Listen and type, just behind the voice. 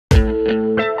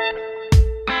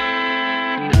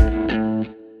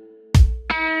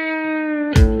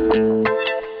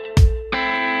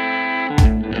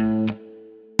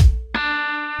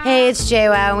it's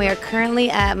JWoww, and we are currently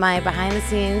at my behind the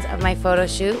scenes of my photo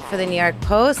shoot for the New York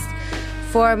Post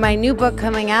for my new book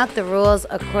coming out, The Rules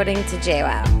According to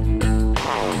JWoww.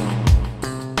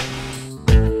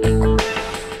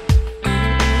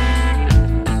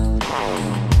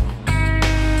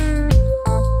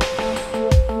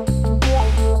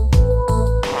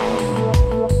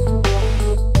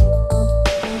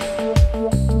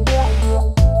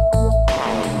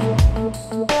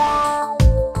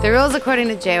 The Rules According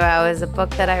to JWoww is a book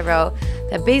that I wrote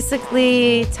that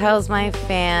basically tells my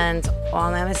fans all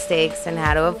my mistakes and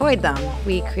how to avoid them.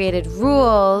 We created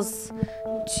rules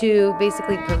to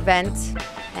basically prevent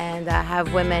and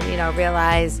have women,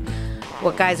 realize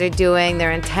what guys are doing,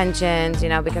 their intentions,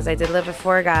 because I did live with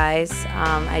 4 guys.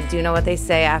 I do know what they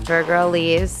say after a girl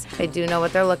leaves. I do know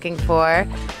what they're looking for.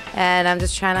 And I'm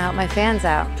just trying to help my fans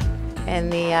out in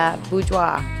the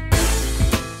boudoir.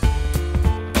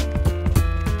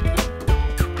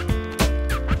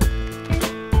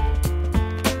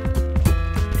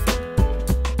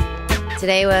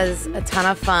 Today was a ton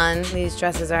of fun. These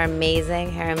dresses are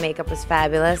amazing. Hair and makeup was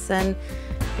fabulous. And,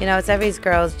 it's every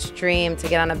girl's dream to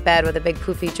get on a bed with a big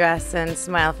poofy dress and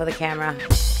smile for the camera.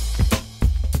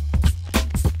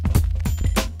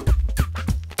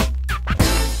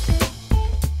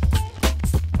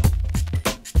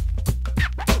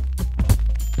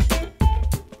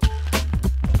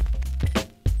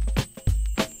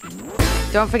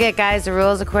 Don't forget, guys, The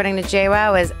Rules According to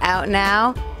JWoww is out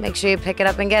now. Make sure you pick it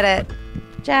up and get it.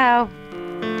 Ciao.